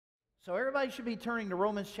So everybody should be turning to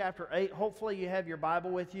Romans chapter 8. Hopefully you have your Bible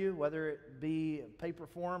with you, whether it be paper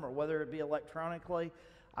form or whether it be electronically.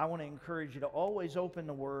 I want to encourage you to always open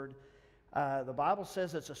the Word. The Bible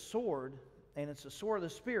says it's a sword, and it's a sword of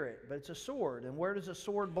the Spirit, but it's a sword. And where does a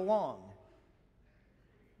sword belong?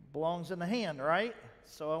 It belongs in the hand, right?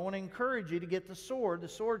 So I want to encourage you to get the sword. The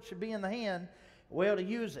sword should be in the hand, be able to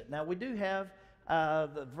use it. Now we do have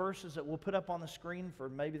the verses that we'll put up on the screen for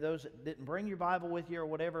maybe those that didn't bring your Bible with you or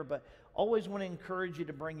whatever, but always want to encourage you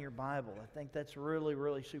to bring your Bible. I think that's really,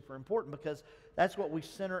 really super important because that's what we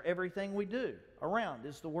center everything we do around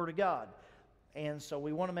is the Word of God. And so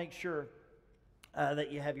we want to make sure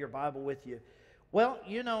that you have your Bible with you. Well,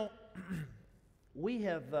 you know, we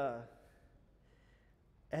have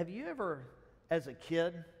you ever, as a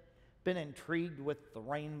kid, been intrigued with the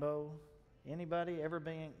rainbow? Anybody ever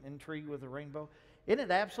been intrigued with a rainbow? Isn't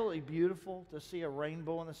it absolutely beautiful to see a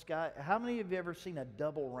rainbow in the sky? How many of you ever seen a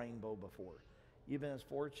double rainbow before? You've been as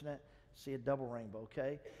fortunate to see a double rainbow,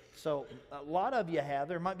 okay? So a lot of you have.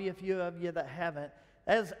 There might be a few of you that haven't.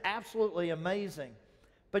 That is absolutely amazing.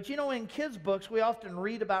 But you know, in kids' books, we often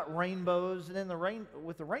read about rainbows, and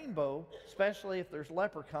with the rainbow, especially if there's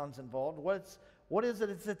leprechauns involved, what is it?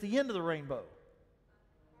 It's at the end of the rainbow.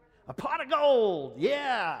 A pot of gold,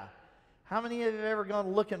 yeah. How many of you have ever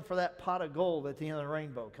gone looking for that pot of gold at the end of the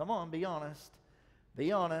rainbow? Come on, be honest.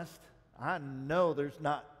 Be honest. I know there's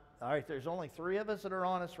not. All right, there's only 3 of us that are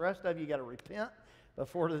honest. The rest of you got to repent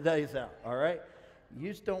before the day's out, all right? You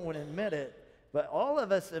just don't want to admit it. But all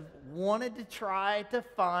of us have wanted to try to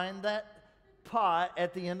find that pot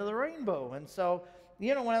at the end of the rainbow. And so,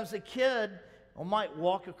 you know, when I was a kid, I might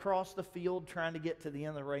walk across the field trying to get to the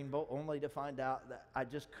end of the rainbow only to find out that I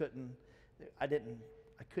just couldn't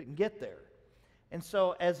get there. And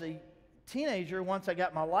so as a teenager, once I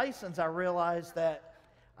got my license, I realized that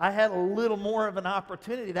I had a little more of an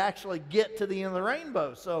opportunity to actually get to the end of the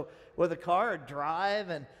rainbow. So with a car, I'd drive,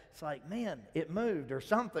 and it's like, man, it moved or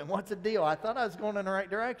something. What's the deal? I thought I was going in the right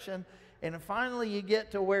direction. And finally you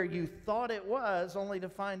get to where you thought it was, only to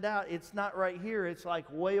find out it's not right here. It's like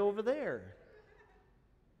way over there.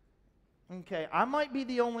 Okay, I might be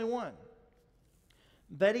the only one.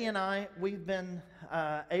 Betty and I, we've been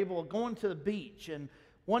going to the beach, and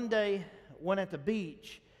one day when at the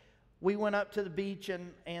beach, we went up to the beach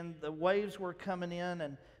and the waves were coming in,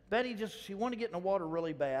 and Betty she wanted to get in the water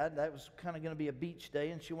really bad. That was kind of going to be a beach day,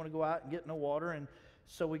 and she wanted to go out and get in the water, and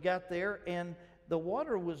so we got there, and the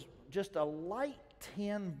water was just a light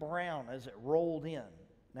tan brown as it rolled in.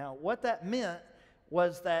 Now, what that meant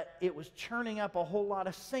was that it was churning up a whole lot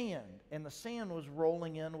of sand, and the sand was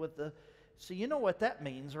rolling in with the... So you know what that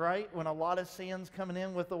means, right? When a lot of sand's coming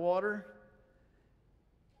in with the water?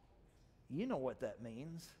 You know what that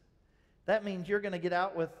means. That means you're going to get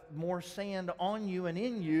out with more sand on you and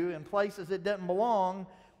in you in places it doesn't belong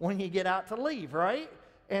when you get out to leave, right?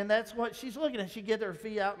 And that's what she's looking at. She gets her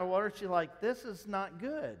feet out in the water. She's like, this is not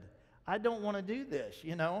good. I don't want to do this,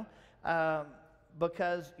 you know,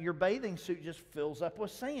 because your bathing suit just fills up with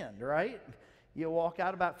sand, right? You walk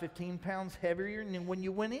out about 15 pounds heavier than when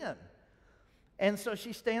you went in. And so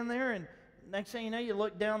she's standing there, and next thing you know, you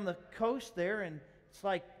look down the coast there, and it's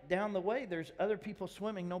like down the way, there's other people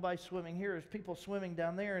swimming. Nobody's swimming here. There's people swimming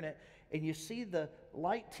down there, and you see the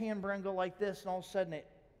light tan brown go like this, and all of a sudden it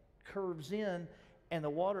curves in, and the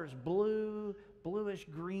water's bluish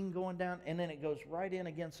green going down, and then it goes right in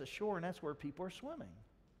against the shore, and that's where people are swimming.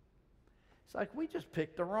 It's like, we just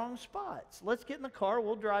picked the wrong spots. Let's get in the car,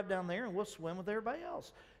 we'll drive down there, and we'll swim with everybody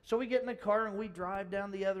else. So we get in the car, and we drive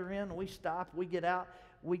down the other end, and we stop, we get out,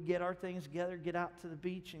 we get our things together, get out to the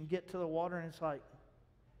beach, and get to the water, and it's like,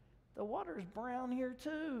 the water's brown here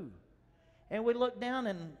too. And we look down,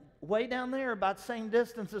 and way down there, about the same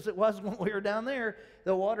distance as it was when we were down there,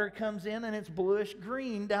 the water comes in, and it's bluish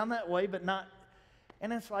green down that way, but not...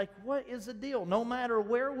 And it's like, what is the deal? No matter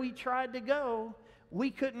where we tried to go, we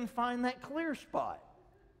couldn't find that clear spot.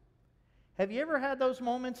 Have you ever had those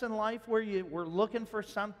moments in life where you were looking for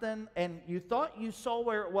something and you thought you saw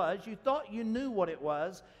where it was, you thought you knew what it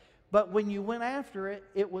was, but when you went after it,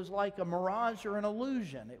 it was like a mirage or an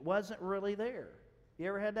illusion. It wasn't really there. You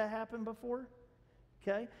ever had that happen before?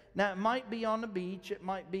 Okay. Now, it might be on the beach. It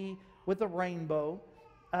might be with a rainbow.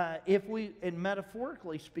 And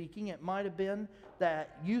metaphorically speaking, it might have been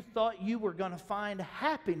that you thought you were going to find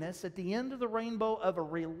happiness at the end of the rainbow of a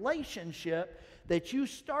relationship that you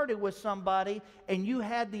started with somebody, and you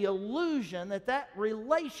had the illusion that that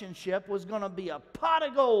relationship was going to be a pot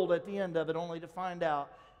of gold at the end of it, only to find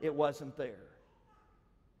out it wasn't there.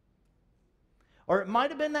 Or it might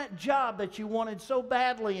have been that job that you wanted so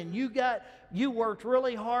badly, and you worked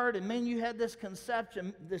really hard, and then you had this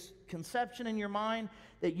conception in your mind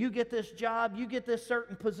that you get this job, you get this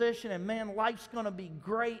certain position, and man, life's going to be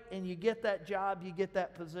great, and you get that job, you get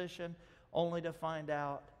that position, only to find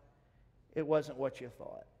out it wasn't what you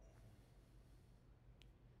thought.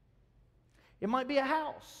 It might be a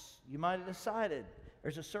house. You might have decided,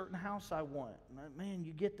 there's a certain house I want. Man,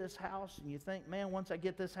 you get this house, and you think, man, once I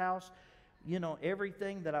get this house, you know,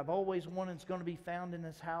 everything that I've always wanted is going to be found in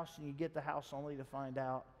this house, and you get the house only to find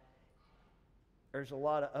out there's a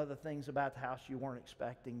lot of other things about the house you weren't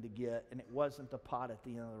expecting to get, and it wasn't the pot at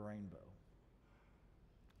the end of the rainbow.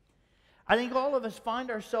 I think all of us find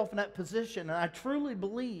ourselves in that position, and I truly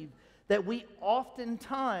believe that we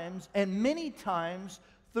oftentimes and many times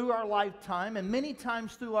through our lifetime and many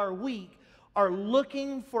times through our week are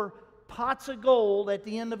looking for pots of gold at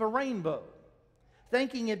the end of a rainbow,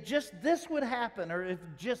 thinking if just this would happen or if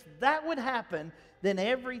just that would happen, then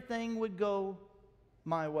everything would go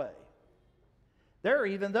my way. There are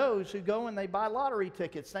even those who go and they buy lottery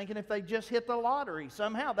tickets thinking if they just hit the lottery,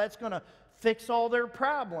 somehow that's going to fix all their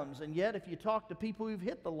problems. And yet, if you talk to people who've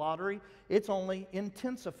hit the lottery, it's only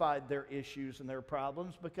intensified their issues and their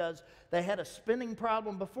problems, because they had a spending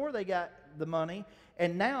problem before they got the money,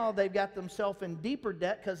 and now they've got themselves in deeper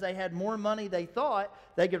debt because they had more money they thought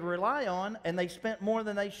they could rely on, and they spent more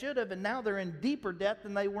than they should have, and now they're in deeper debt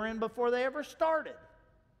than they were in before they ever started.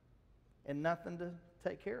 And nothing to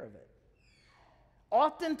take care of it.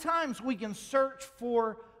 Oftentimes we can search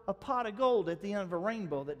for a pot of gold at the end of a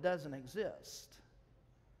rainbow that doesn't exist,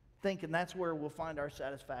 thinking that's where we'll find our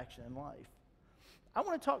satisfaction in life. I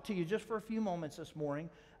want to talk to you just for a few moments this morning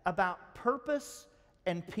about purpose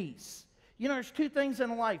and peace. You know, there's two things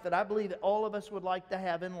in life that I believe that all of us would like to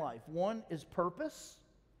have in life. One is purpose,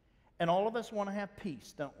 and all of us want to have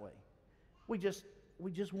peace, don't we? We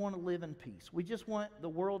just want to live in peace. We just want the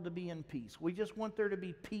world to be in peace. We just want there to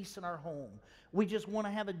be peace in our home. We just want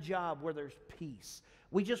to have a job where there's peace.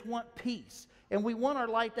 We just want peace. And we want our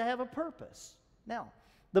life to have a purpose. Now,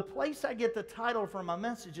 the place I get the title for my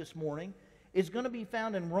message this morning is going to be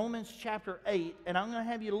found in Romans chapter 8. And I'm going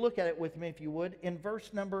to have you look at it with me, if you would, in verse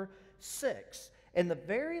number 6. And the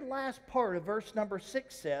very last part of verse number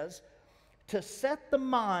 6 says, to set the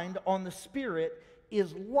mind on the Spirit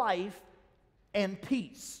is life and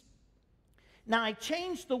peace. Now, I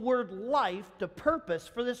changed the word life to purpose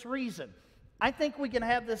for this reason. I think we can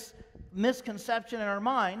have this misconception in our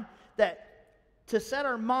mind that to set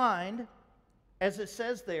our mind, as it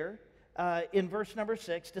says there in verse number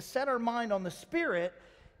 6, to set our mind on the Spirit,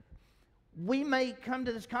 we may come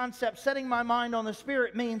to this concept, setting my mind on the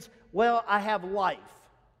Spirit means, well, I have life.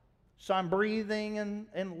 So I'm breathing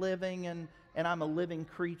and living and I'm a living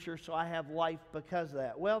creature, so I have life because of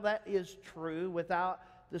that. Well, that is true. Without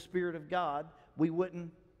the Spirit of God, we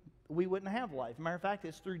wouldn't have life. Matter of fact,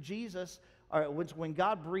 it's through Jesus, when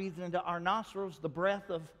God breathed into our nostrils the breath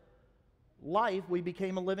of life, we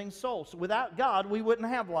became a living soul. So without God, we wouldn't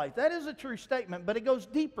have life. That is a true statement, but it goes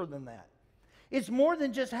deeper than that. It's more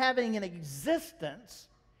than just having an existence.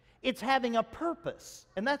 It's having a purpose,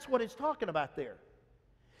 and that's what it's talking about there.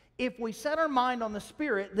 If we set our mind on the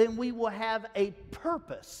Spirit, then we will have a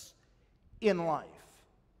purpose in life.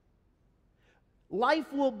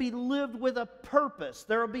 Life will be lived with a purpose.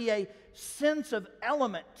 There will be a sense of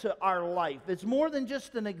element to our life. It's more than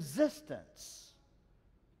just an existence.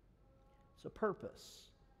 It's a purpose.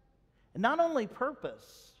 And not only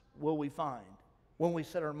purpose will we find when we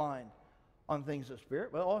set our mind on things of Spirit,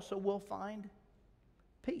 but also we'll find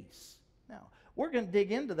peace. Now, we're going to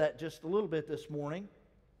dig into that just a little bit this morning.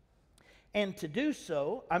 And to do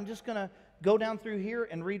so, I'm just going to go down through here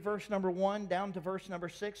and read verse number 1 down to verse number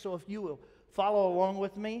 6. So if you will follow along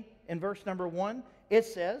with me in verse number 1, it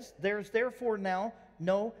says, "There's therefore now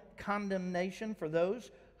no condemnation for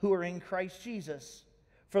those who are in Christ Jesus.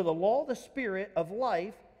 For the law of the Spirit of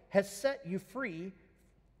life has set you free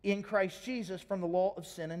in Christ Jesus from the law of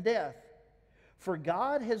sin and death. For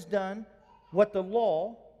God has done what the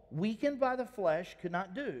law, weakened by the flesh, could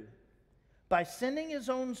not do. By sending His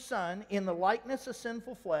own Son in the likeness of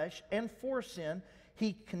sinful flesh, and for sin,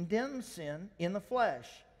 He condemned sin in the flesh,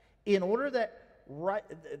 in order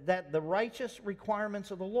that the righteous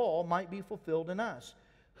requirements of the law might be fulfilled in us,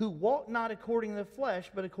 who walk not according to the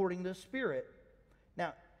flesh, but according to the Spirit."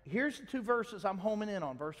 Now, here's the two verses I'm homing in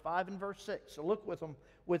on, verse 5 and verse 6. So look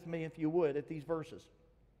with me, if you would, at these verses.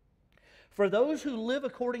 "For those who live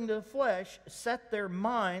according to the flesh set their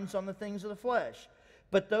minds on the things of the flesh.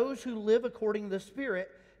 But those who live according to the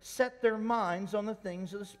Spirit set their minds on the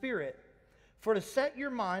things of the Spirit. For to set your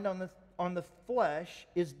mind on the flesh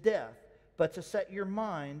is death, but to set your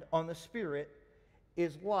mind on the Spirit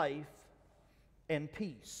is life and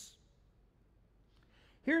peace.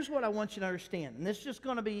 Here's what I want you to understand. And this is just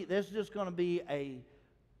going to be a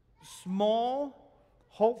small,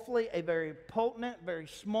 hopefully a very potent, very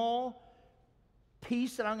small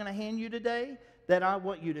piece that I'm going to hand you today that I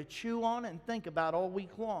want you to chew on and think about all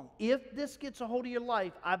week long. If this gets a hold of your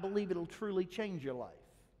life, I believe it'll truly change your life.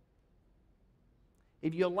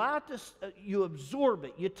 If you allow it to, you absorb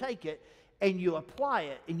it, you take it, and you apply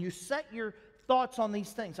it, and you set your thoughts on these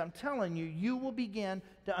things, I'm telling you, you will begin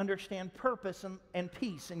to understand purpose and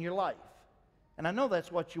peace in your life. And I know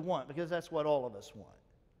that's what you want, because that's what all of us want.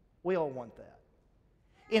 We all want that.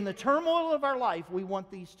 In the turmoil of our life, we want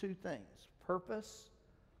these two things, purpose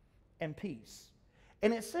and peace.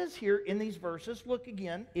 And it says here in these verses, look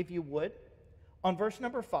again, if you would, on verse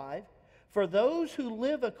number 5, for those who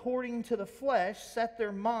live according to the flesh set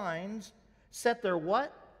their minds, set their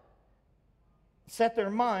what? Set their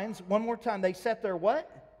minds, one more time, they set their what?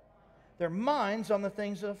 Their minds on the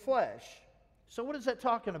things of the flesh. So what is that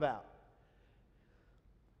talking about?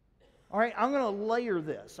 All right, I'm going to layer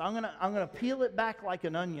this. I'm going to peel it back like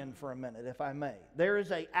an onion for a minute, if I may. There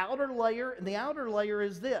is an outer layer, and the outer layer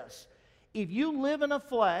is this. If you live in the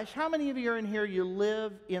flesh, how many of you are in here, you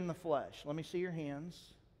live in the flesh? Let me see your hands.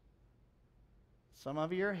 Some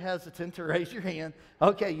of you are hesitant to raise your hand.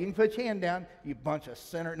 Okay, you can put your hand down, you bunch of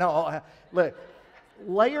sinners. No, look.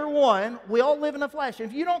 Layer one, we all live in the flesh.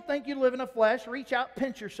 If you don't think you live in the flesh, reach out,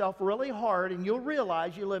 pinch yourself really hard, and you'll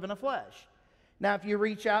realize you live in the flesh. Now, if you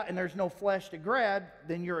reach out and there's no flesh to grab,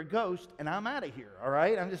 then you're a ghost, and I'm out of here, all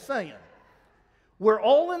right? I'm just saying. We're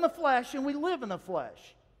all in the flesh, and we live in the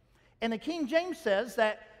flesh. And the King James says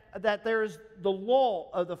that there's the law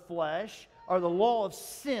of the flesh, or the law of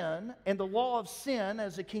sin, and the law of sin,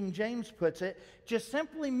 as the King James puts it, just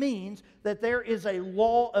simply means that there is a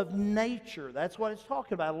law of nature. That's what it's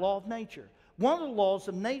talking about, a law of nature. One of the laws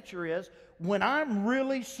of nature is, when I'm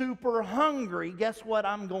really super hungry, guess what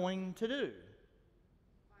I'm going to do?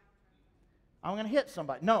 I'm going to hit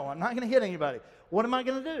somebody. No, I'm not going to hit anybody. What am I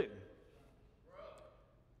going to do?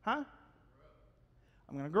 Huh?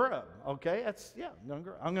 I'm going to grub. Okay,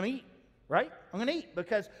 I'm going to eat. Right? I'm going to eat,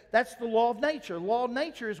 because that's the law of nature. The law of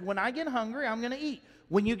nature is, when I get hungry, I'm going to eat.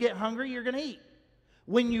 When you get hungry, you're going to eat.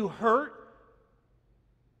 When you hurt,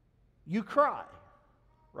 you cry.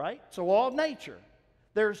 Right? It's a law of nature.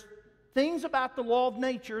 There's things about the law of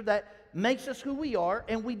nature that makes us who we are,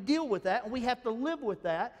 and we deal with that, and we have to live with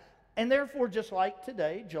that. And therefore, just like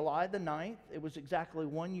today, July the 9th, it was exactly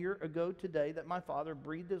 1 year ago today that my father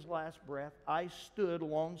breathed his last breath. I stood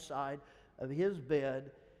alongside of his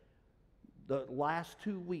bed. The last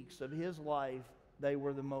 2 weeks of his life, they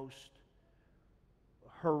were the most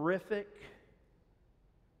horrific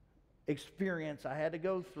experience I had to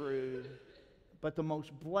go through, but the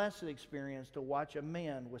most blessed experience to watch a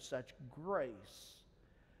man with such grace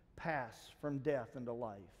pass from death into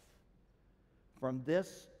life, from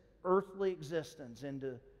this earthly existence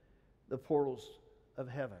into the portals of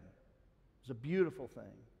heaven. It was a beautiful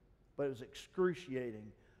thing, but it was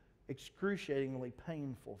excruciatingly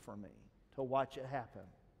painful for me to watch it happen.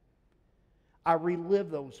 I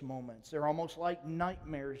relive those moments. They're almost like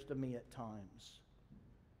nightmares to me at times,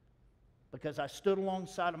 because I stood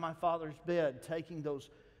alongside of my father's bed taking those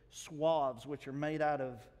swabs, which are made out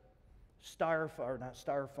of not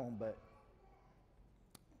styrofoam, but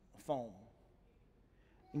foam.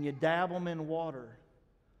 And you dab them in water,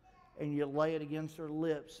 and you lay it against their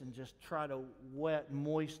lips and just try to wet and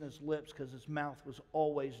moisten his lips, because his mouth was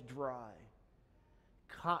always dry.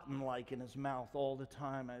 Cotton-like in his mouth all the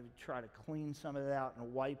time. I would try to clean some of it out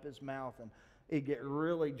and wipe his mouth, and it'd get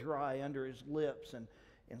really dry under his lips. And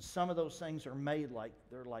some of those things are made like,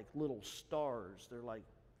 they're like little stars. They're like,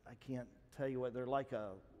 I can't tell you what, they're like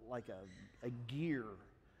a gear.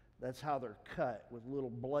 That's how they're cut, with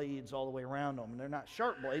little blades all the way around them. And they're not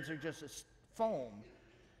sharp blades, they're just a foam.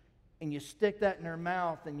 And you stick that in their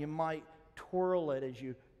mouth, and you might twirl it as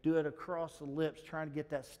you do it across the lips, trying to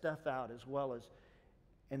get that stuff out as well as.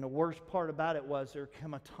 And the worst part about it was, there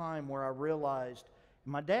came a time where I realized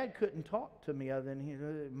my dad couldn't talk to me other than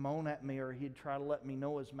he'd moan at me, or he'd try to let me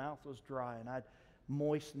know his mouth was dry, and I'd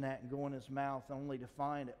moisten that and go in his mouth, only to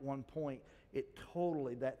find at one point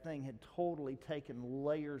that thing had totally taken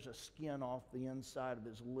layers of skin off the inside of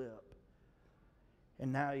his lip.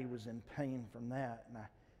 And now he was in pain from that.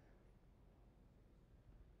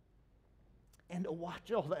 And to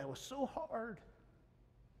watch all that was so hard.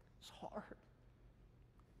 It's hard.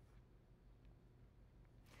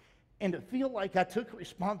 And to feel like I took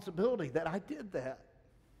responsibility that I did that.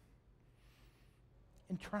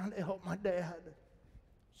 And trying to help my dad.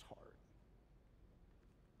 It's hard.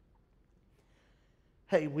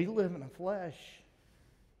 Hey, we live in the flesh.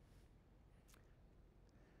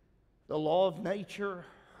 The law of nature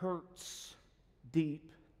hurts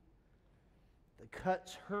deep. The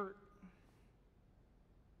cuts hurt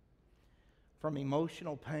from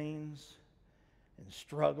emotional pains and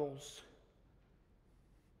struggles.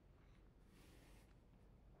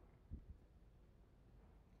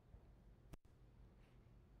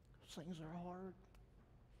 Those things are hard.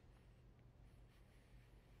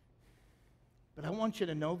 But I want you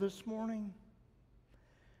to know this morning,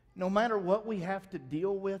 no matter what we have to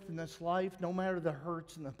deal with in this life, no matter the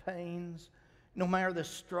hurts and the pains, no matter the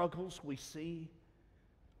struggles we see,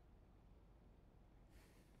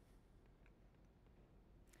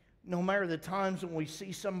 no matter the times when we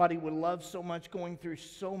see somebody we love so much going through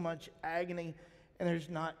so much agony and there's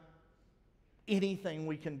not anything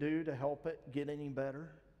we can do to help it get any better.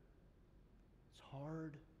 It's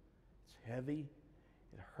hard. It's heavy.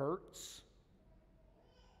 It hurts.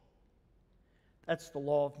 That's the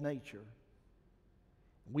law of nature.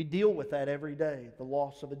 We deal with that every day. The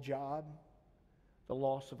loss of a job, the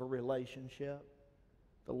loss of a relationship,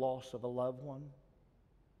 the loss of a loved one.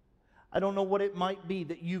 I don't know what it might be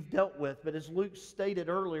that you've dealt with, but as Luke stated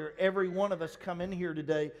earlier, every one of us come in here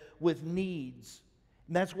today with needs.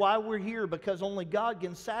 And that's why we're here, because only God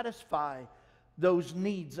can satisfy those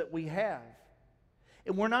needs that we have.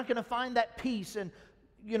 And we're not going to find that peace. And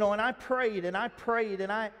I prayed and I prayed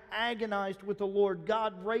and I agonized with the Lord.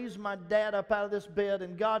 God, raise my dad up out of this bed,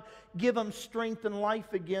 and God, give him strength and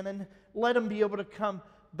life again, and let him be able to come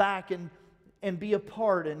back and be a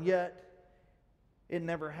part. And yet, it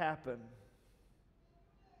never happened.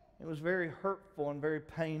 It was very hurtful and very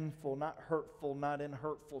painful. Not hurtful, not in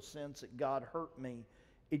hurtful sense that God hurt me.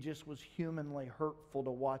 It just was humanly hurtful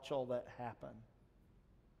to watch all that happen.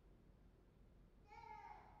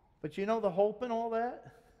 But the hope in all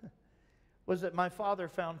that was that my father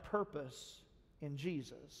found purpose in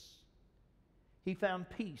Jesus. He found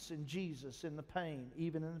peace in Jesus, in the pain,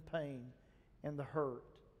 even in the pain and the hurt.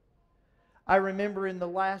 I remember in the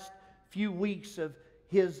last few weeks of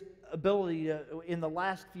his ability, in the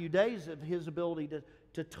last few days of his ability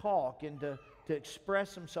to talk and to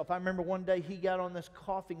express himself. I remember one day he got on this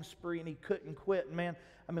coughing spree and he couldn't quit. And man,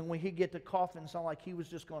 when he'd get to coughing, it sounded like he was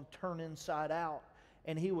just going to turn inside out.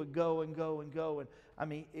 And he would go and go and go.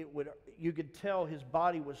 And you could tell his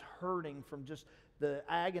body was hurting from just the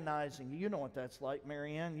agonizing. You know what that's like,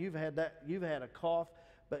 Marianne. You've had a cough.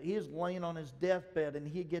 But he was laying on his deathbed and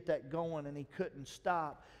he'd get that going and he couldn't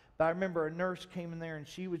stop. But I remember a nurse came in there and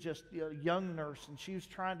she was just a young nurse and she was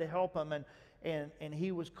trying to help him and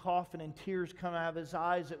he was coughing and tears coming out of his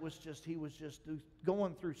eyes. He was just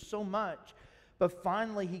going through so much. But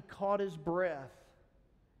finally he caught his breath.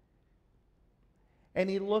 And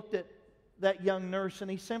he looked at that young nurse and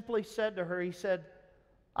he simply said to her, he said,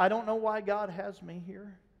 I don't know why God has me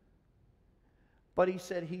here. But he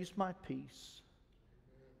said, He's my peace.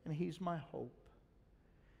 And He's my hope.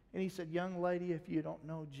 And he said, young lady, if you don't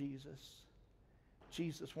know Jesus,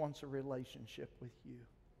 Jesus wants a relationship with you.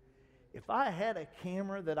 If I had a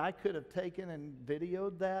camera that I could have taken and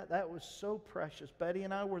videoed that was so precious. Betty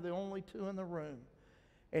and I were the only two in the room.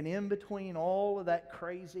 And in between all of that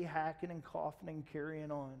crazy hacking and coughing and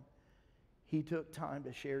carrying on, he took time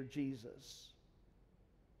to share Jesus,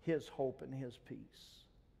 His hope and His peace.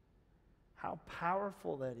 How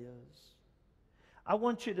powerful that is. I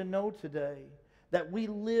want you to know today that we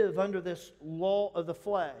live under this law of the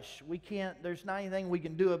flesh. There's not anything we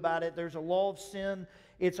can do about it. There's a law of sin.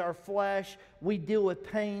 It's our flesh. We deal with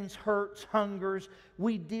pains, hurts, hungers.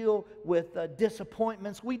 We deal with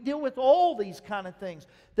disappointments. We deal with all these kind of things.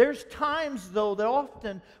 There's times, though, that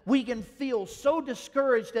often we can feel so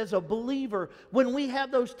discouraged as a believer when we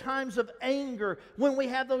have those times of anger, when we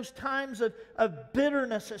have those times of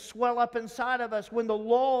bitterness that swell up inside of us, when the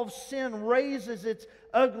law of sin raises its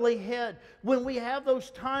ugly head, when we have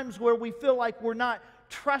those times where we feel like we're not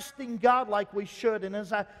trusting God like we should. And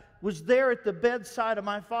as I was there at the bedside of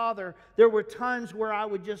my father, there were times where I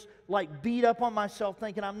would just beat up on myself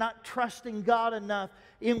thinking I'm not trusting God enough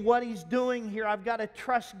in what He's doing here. I've got to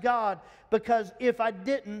trust God, because if I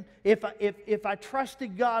didn't, if I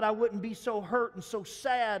trusted God, I wouldn't be so hurt and so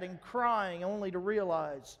sad and crying, only to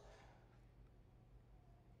realize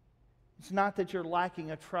it's not that you're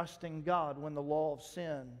lacking a trust in God when the law of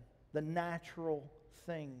sin, the natural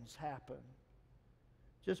things happen.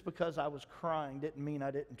 Just because I was crying didn't mean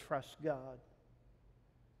I didn't trust God.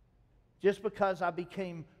 Just because I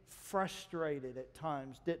became frustrated at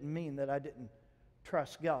times didn't mean that I didn't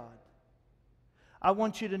trust God. I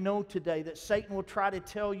want you to know today that Satan will try to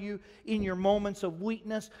tell you in your moments of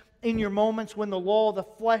weakness, in your moments when the law of the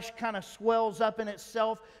flesh kind of swells up in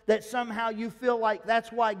itself, that somehow you feel like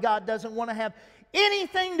that's why God doesn't want to have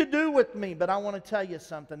anything to do with me. But I want to tell you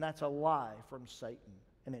something. That's a lie from Satan,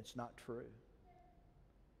 and it's not true.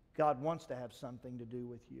 God wants to have something to do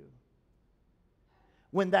with you.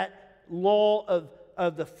 When that law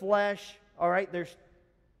of the flesh, all right,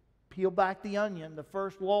 peel back the onion. The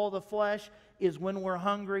first law of the flesh is when we're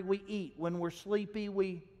hungry, we eat. When we're sleepy,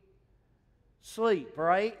 we sleep,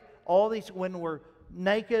 right? All these, when we're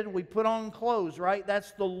naked, we put on clothes, right?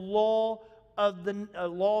 That's the law of the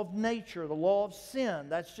law of nature, the law of sin.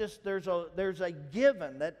 That's just, there's a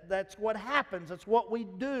given. That's what happens. That's what we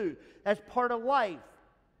do. That's part of life.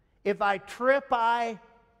 If I trip, I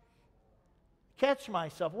catch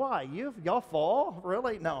myself. Why? Y'all fall?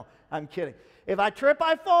 Really? No, I'm kidding. If I trip,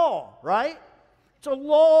 I fall, right? It's a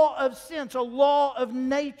law of sin. It's a law of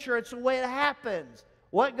nature. It's the way it happens.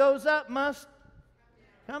 What goes up must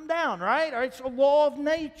come down, right? It's a law of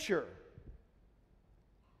nature.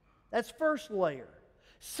 That's first layer.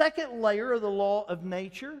 Second layer of the law of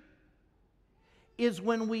nature is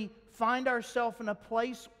when we find ourselves in a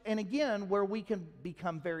place, and again, where we can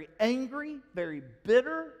become very angry, very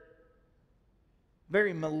bitter,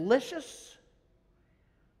 very malicious,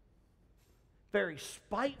 very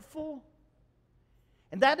spiteful.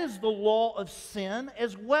 And that is the law of sin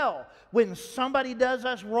as well. When somebody does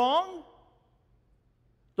us wrong,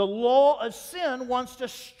 the law of sin wants to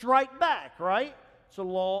strike back, right? It's the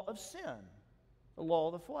law of sin, the law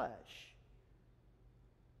of the flesh.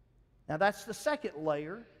 Now that's the second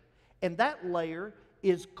layer, and that layer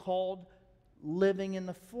is called living in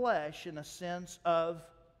the flesh in a sense of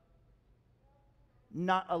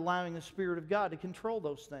not allowing the Spirit of God to control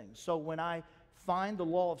those things. So when I find the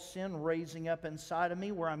law of sin raising up inside of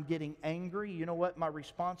me where I'm getting angry, you know what my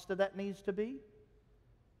response to that needs to be?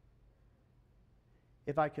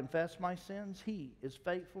 If I confess my sins, He is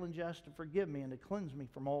faithful and just to forgive me and to cleanse me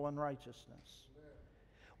from all unrighteousness.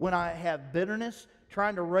 When I have bitterness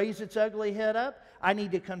trying to raise its ugly head up, I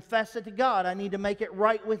need to confess it to God. I need to make it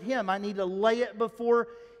right with Him. I need to lay it before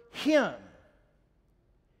Him.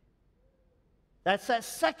 That's that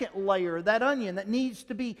second layer, that onion that needs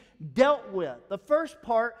to be dealt with. The first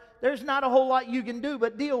part, there's not a whole lot you can do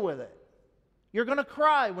but deal with it. You're going to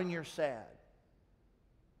cry when you're sad.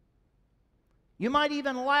 You might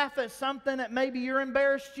even laugh at something that maybe you're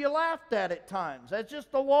embarrassed you laughed at times. That's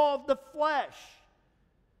just the law of the flesh.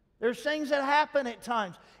 There's things that happen at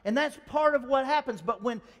times, and that's part of what happens. But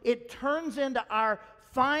when it turns into our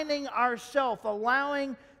finding ourselves,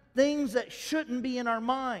 allowing things that shouldn't be in our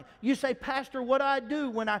mind. You say, Pastor, what do I do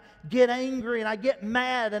when I get angry and I get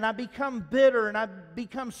mad and I become bitter and I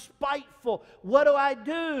become spiteful? What do I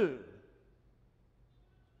do?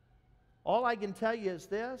 All I can tell you is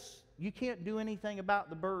this. You can't do anything about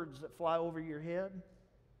the birds that fly over your head.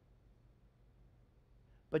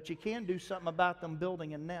 But you can do something about them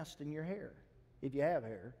building a nest in your hair, if you have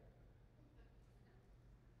hair.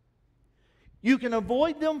 You can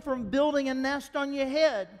avoid them from building a nest on your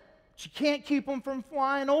head, but you can't keep them from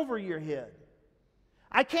flying over your head.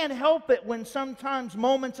 I can't help it when sometimes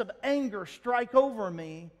moments of anger strike over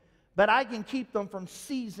me, but I can keep them from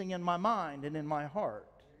seizing in my mind and in my heart.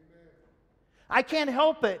 I can't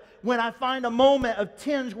help it when I find a moment of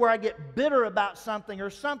tinge where I get bitter about something or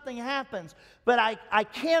something happens, but I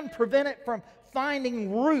can prevent it from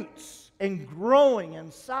finding roots and growing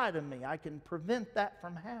inside of me. I can prevent that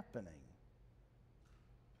from happening.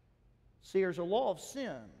 See, there's a law of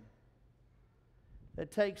sin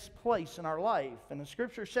that takes place in our life. And the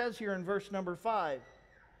Scripture says here in verse number 5,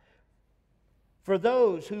 for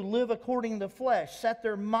those who live according to the flesh set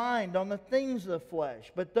their mind on the things of the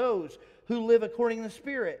flesh, but those who live according to the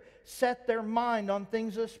Spirit set their mind on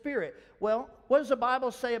things of the Spirit. Well, what does the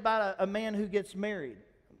Bible say about a man who gets married?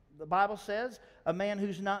 The Bible says a man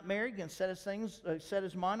who's not married can set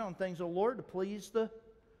his mind on things of the Lord to please the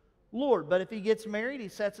Lord. But if he gets married, he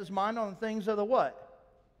sets his mind on the things of the what?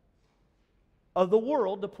 Of the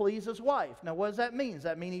world to please his wife. Now, what does that mean? Does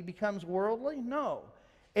that mean he becomes worldly? No.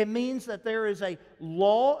 It means that there is a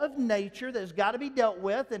law of nature that's got to be dealt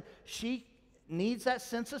with, and she needs that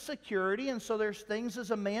sense of security, and so there's things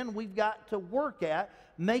as a man we've got to work at,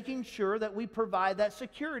 making sure that we provide that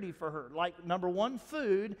security for her. Like, number one,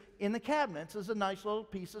 food in the cabinets is a nice little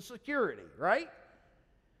piece of security, right?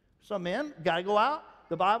 So men, got to go out.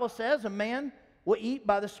 The Bible says a man will eat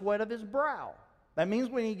by the sweat of his brow. That means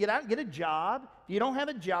when you get out and get a job, if you don't have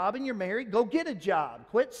a job and you're married, go get a job.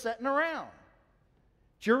 Quit sitting around.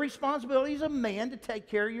 It's your responsibility as a man to take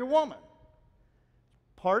care of your woman.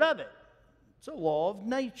 Part of it. It's a law of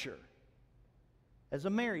nature as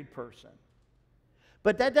a married person.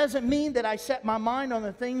 But that doesn't mean that I set my mind on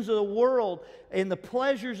the things of the world and the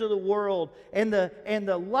pleasures of the world and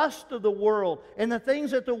the lust of the world and the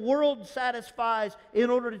things that the world satisfies in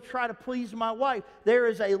order to try to please my wife. There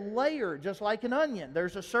is a layer, just like an onion.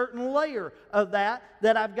 There's a certain layer of that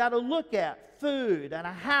I've got to look at. Food and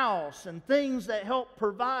a house and things that help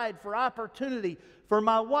provide for opportunity for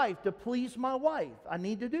my wife, to please my wife. I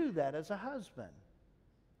need to do that as a husband.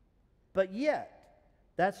 But yet,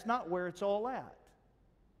 that's not where it's all at.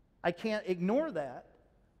 I can't ignore that,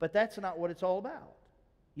 but that's not what it's all about.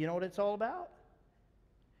 You know what it's all about?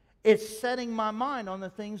 It's setting my mind on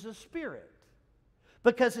the things of Spirit.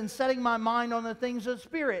 Because in setting my mind on the things of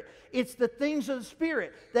Spirit, it's the things of the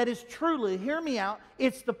Spirit that is truly, hear me out,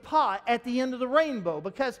 it's the pot at the end of the rainbow.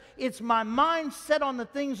 Because it's my mind set on the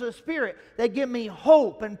things of the Spirit that give me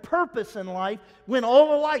hope and purpose in life when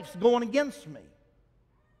all of life's going against me.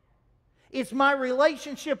 It's my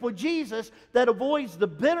relationship with Jesus that avoids the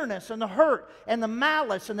bitterness and the hurt and the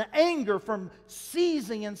malice and the anger from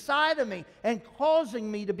seizing inside of me and causing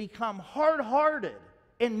me to become hard-hearted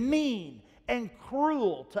and mean and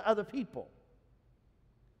cruel to other people.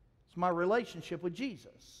 It's my relationship with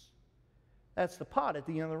Jesus. That's the pot at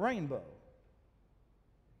the end of the rainbow.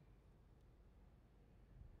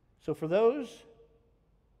 So for those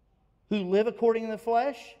who live according to the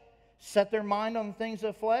flesh, set their mind on the things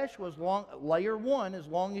of the flesh, layer one, as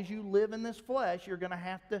long as you live in this flesh, you're going to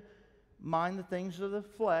have to mind the things of the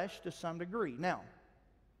flesh to some degree. Now,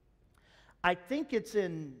 I think it's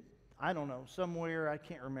in, I don't know, somewhere, I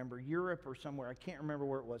can't remember, Europe or somewhere, I can't remember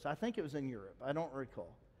where it was. I think it was in Europe, I don't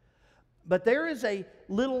recall. But there is a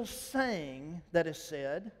little saying that is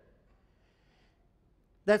said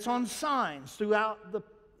that's on signs throughout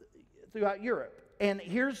Europe. And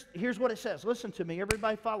here's what it says. Listen to me.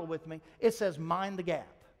 Everybody follow with me. It says, mind the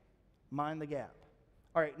gap. Mind the gap.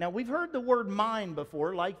 All right. Now, we've heard the word mind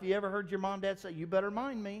before. Like, have you ever heard your mom and dad say, you better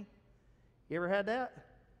mind me? You ever had that?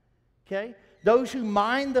 Okay. Those who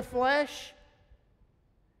mind the flesh.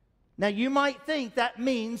 Now, you might think that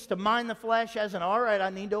means to mind the flesh as in, all right,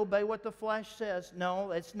 I need to obey what the flesh says.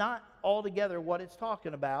 No, it's not altogether what it's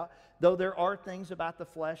talking about. Though there are things about the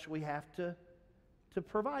flesh we have to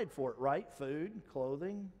provide for it, right? Food,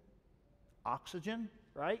 clothing, oxygen,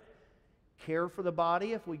 right? Care for the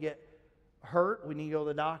body. If we get hurt, we need to go to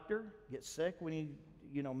the doctor. Get sick, we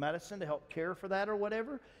need, medicine to help care for that or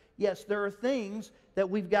whatever. Yes, there are things that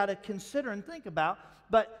we've got to consider and think about.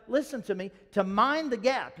 But listen to me, to mind the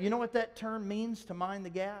gap. You know what that term means, to mind the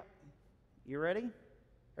gap? You ready?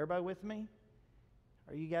 Everybody with me?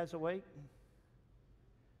 Are you guys awake?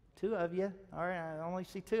 2 of you. All right, I only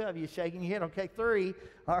see 2 of you shaking your head. Okay, 3.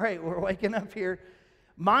 All right, we're waking up here.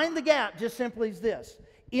 Mind the gap just simply is this.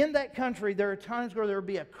 In that country, there are times where there will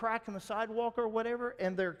be a crack in the sidewalk or whatever,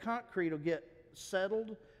 and their concrete will get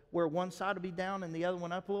settled where one side will be down and the other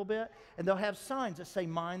one up a little bit, and they'll have signs that say,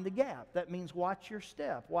 mind the gap. That means watch your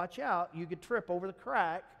step. Watch out. You could trip over the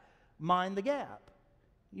crack. Mind the gap.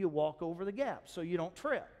 You walk over the gap so you don't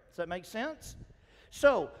trip. Does that make sense?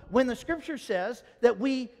 So, when the Scripture says that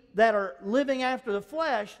we that are living after the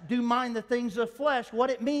flesh do mind the things of the flesh, what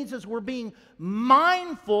it means is we're being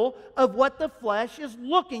mindful of what the flesh is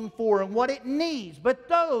looking for and what it needs. But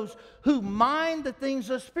those who mind the things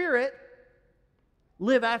of the Spirit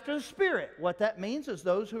live after the Spirit. What that means is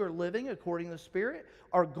those who are living according to the Spirit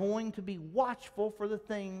are going to be watchful for the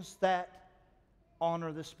things that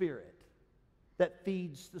honor the Spirit, that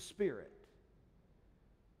feeds the Spirit,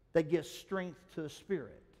 that gives strength to the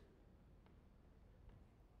Spirit.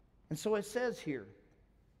 And so it says here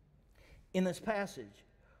in this passage,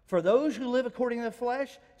 for those who live according to the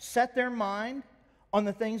flesh, set their mind on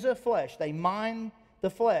the things of the flesh. They mind the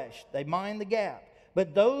flesh. They mind the gap.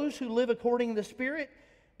 But those who live according to the Spirit,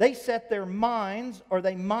 they set their minds, or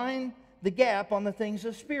they mind the gap on the things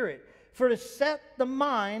of the Spirit. For to set the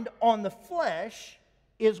mind on the flesh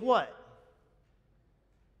is what?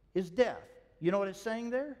 Is death. You know what it's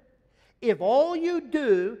saying there? If all you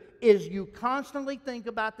do is you constantly think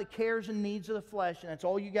about the cares and needs of the flesh, and that's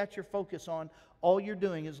all you got your focus on, all you're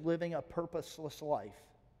doing is living a purposeless life.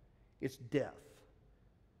 It's death.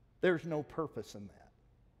 There's no purpose in that.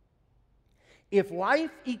 If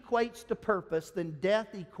life equates to purpose, then death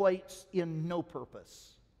equates in no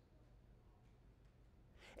purpose.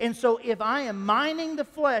 And so if I am minding the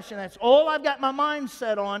flesh, and that's all I've got my mind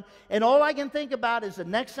set on, and all I can think about is the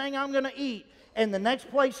next thing I'm going to eat, and the next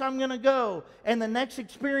place I'm going to go, and the next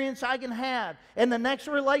experience I can have, and the next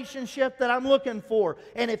relationship that I'm looking for.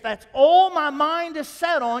 And if that's all my mind is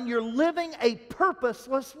set on, you're living a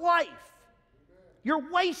purposeless life. You're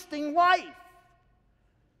wasting life.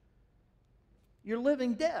 You're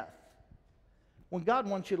living death when God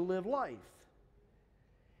wants you to live life.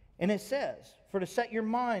 And it says, for to set your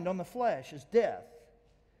mind on the flesh is death,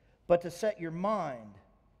 but to set your mind,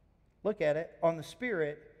 look at it, on the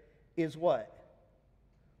Spirit is what?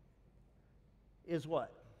 Is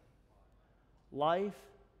what? Life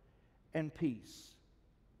and peace.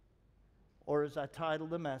 Or as I titled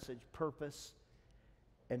the message, purpose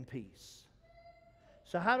and peace.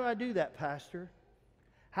 So how do I do that, Pastor?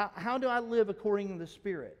 How do I live according to the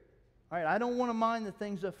Spirit? All right, I don't want to mind the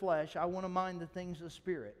things of flesh. I want to mind the things of the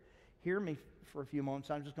Spirit. Hear me for a few moments.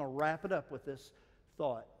 I'm just going to wrap it up with this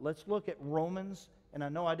thought. Let's look at Romans, and I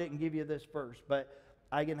know I didn't give you this verse, but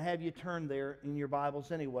I can have you turn there in your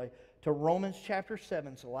Bibles anyway, to Romans chapter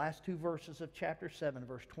 7. It's the last two verses of chapter 7,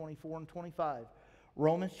 verse 24 and 25.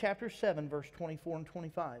 Romans chapter 7, verse 24 and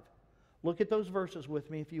 25. Look at those verses with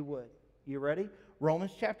me if you would. You ready?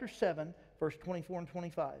 Romans chapter 7, verse 24 and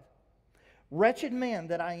 25. Wretched man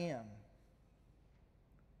that I am.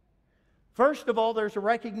 First of all, there's a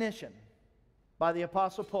recognition by the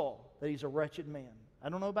Apostle Paul that he's a wretched man. I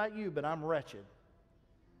don't know about you, but I'm wretched.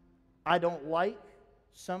 I don't like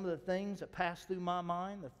some of the things that pass through my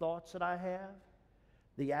mind, the thoughts that I have,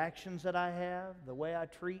 the actions that I have, the way I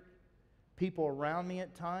treat people around me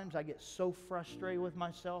at times. I get so frustrated with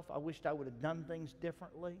myself. I wished I would have done things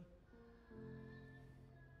differently.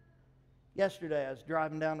 Yesterday, I was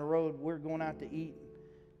driving down the road. We were going out to eat.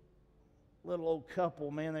 Little old couple,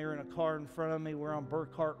 man, they were in a car in front of me. We're on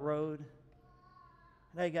Burkhart Road.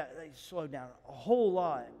 They slowed down a whole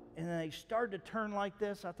lot. And then they started to turn like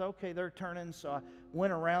this. I thought, okay, they're turning. So I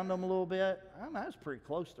went around them a little bit. I was pretty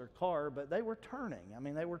close to their car, but they were turning. I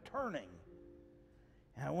mean, they were turning.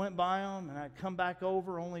 And I went by them, and I come back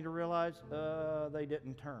over only to realize they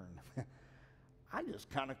didn't turn. I just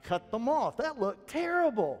kind of cut them off. That looked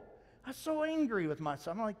terrible. I was so angry with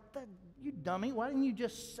myself. I'm like, you dummy, why didn't you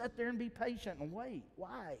just sit there and be patient and wait?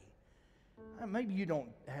 Why? Maybe you don't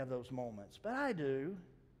have those moments, but I do.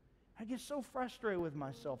 I get so frustrated with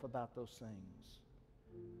myself about those things.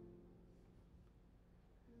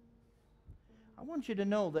 I want you to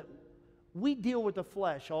know that we deal with the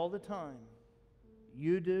flesh all the time.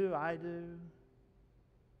 You do, I do.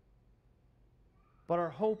 But our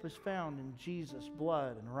hope is found in Jesus'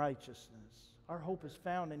 blood and righteousness. Our hope is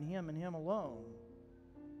found in Him and Him alone.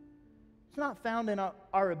 It's not found in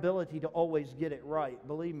our ability to always get it right.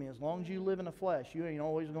 Believe me, as long as you live in the flesh, you ain't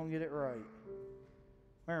always going to get it right.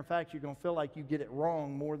 Matter of fact, you're going to feel like you get it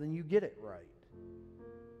wrong more than you get it right.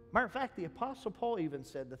 Matter of fact, the Apostle Paul even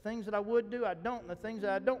said, the things that I would do, I don't, and the things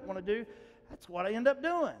that I don't want to do, that's what I end up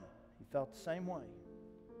doing. He felt the same way.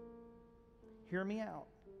 Hear me out.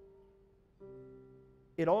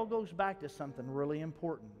 It all goes back to something really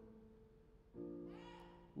important.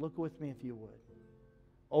 Look with me if you would.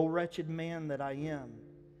 O wretched man that I am,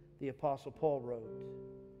 the Apostle Paul wrote.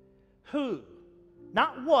 Who?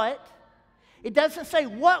 Not what. It doesn't say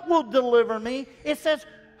what will deliver me. It says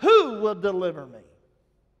who will deliver me.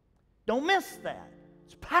 Don't miss that.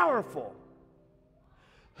 It's powerful.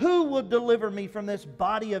 Who will deliver me from this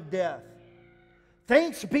body of death?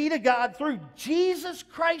 Thanks be to God through Jesus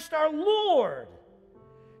Christ our Lord.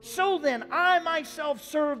 So then, I myself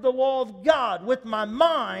serve the law of God with my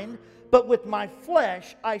mind, but with my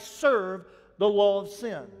flesh I serve the law of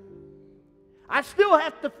sin. I still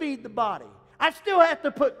have to feed the body. I still have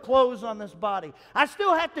to put clothes on this body. I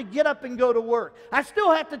still have to get up and go to work. I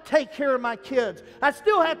still have to take care of my kids. I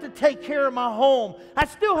still have to take care of my home. I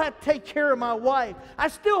still have to take care of my wife. I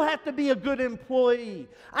still have to be a good employee.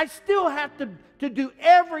 I still have to do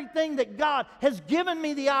everything that God has given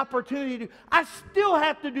me the opportunity to do. I still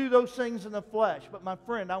have to do those things in the flesh. But my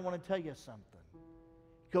friend, I want to tell you something.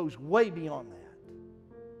 It goes way beyond that.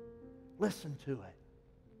 Listen to it.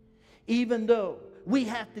 Even though we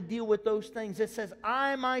have to deal with those things, it says,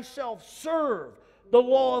 I myself serve the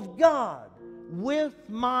law of God with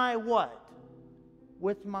my what?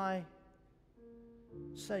 With my,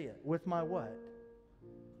 say it, with my what?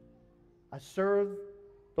 I serve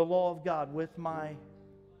the law of God with my mind.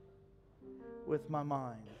 With my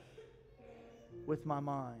mind. With my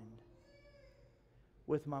mind.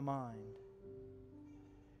 With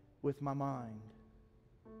my mind.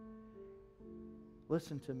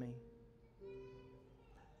 Listen to me.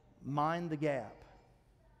 Mind the gap.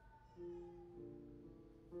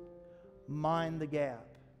 Mind the gap.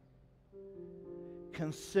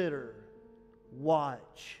 Consider,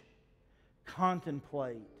 watch,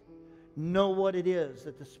 contemplate, know what it is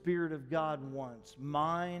that the Spirit of God wants.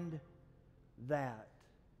 Mind that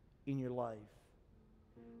in your life.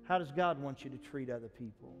 How does God want you to treat other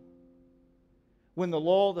people? When the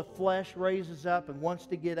law of the flesh raises up and wants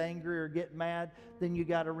to get angry or get mad, then you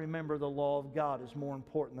got to remember the law of God is more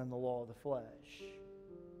important than the law of the flesh.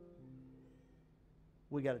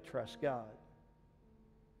 We got to trust God.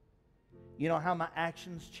 You know how my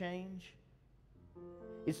actions change?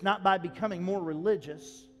 It's not by becoming more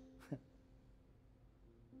religious.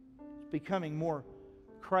 It's becoming more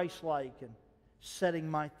Christ-like and setting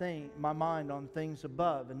my mind on things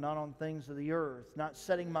above and not on things of the earth. Not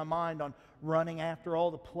setting my mind on running after all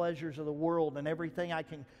the pleasures of the world and everything I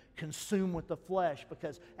can consume with the flesh,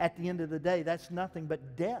 because at the end of the day, that's nothing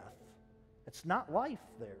but death. It's not life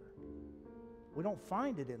there. We don't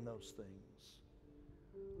find it in those things.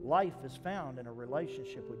 Life is found in a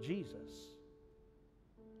relationship with Jesus.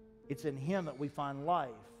 It's in Him that we find life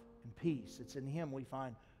and peace. It's in Him we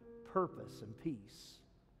find purpose and peace.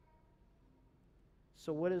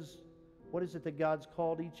 So what is it that God's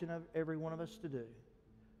called each and every one of us to do?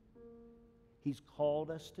 He's called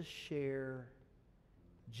us to share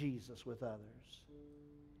Jesus with others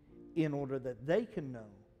in order that they can know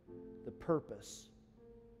the purpose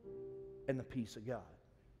and the peace of God.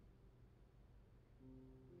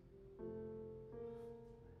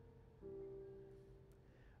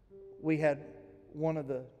 We had one of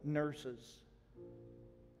the nurses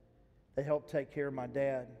that helped take care of my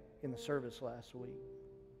dad in the service last week.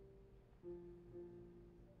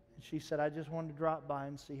 And she said, I just wanted to drop by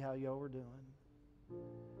and see how y'all were doing.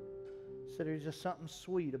 Said there's just something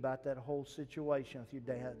sweet about that whole situation with your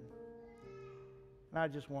dad. And I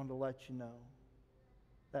just wanted to let you know.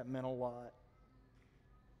 That meant a lot.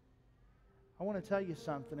 I want to tell you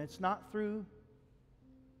something. It's not through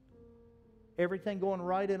everything going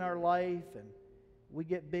right in our life and we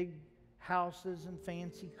get big houses and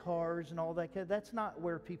fancy cars and all that. That's not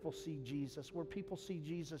where people see Jesus. Where people see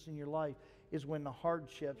Jesus in your life is when the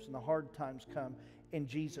hardships and the hard times come and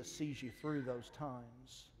Jesus sees you through those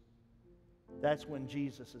times. That's when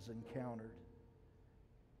Jesus is encountered.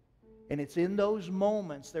 And it's in those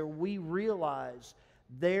moments that we realize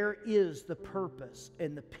there is the purpose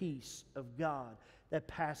and the peace of God that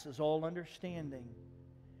passes all understanding,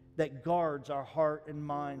 that guards our heart and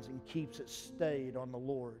minds and keeps it stayed on the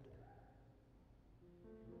Lord.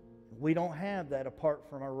 We don't have that apart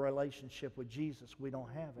from our relationship with Jesus. We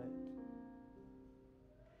don't have it.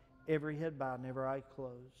 Every head bowed and every eye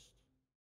closed.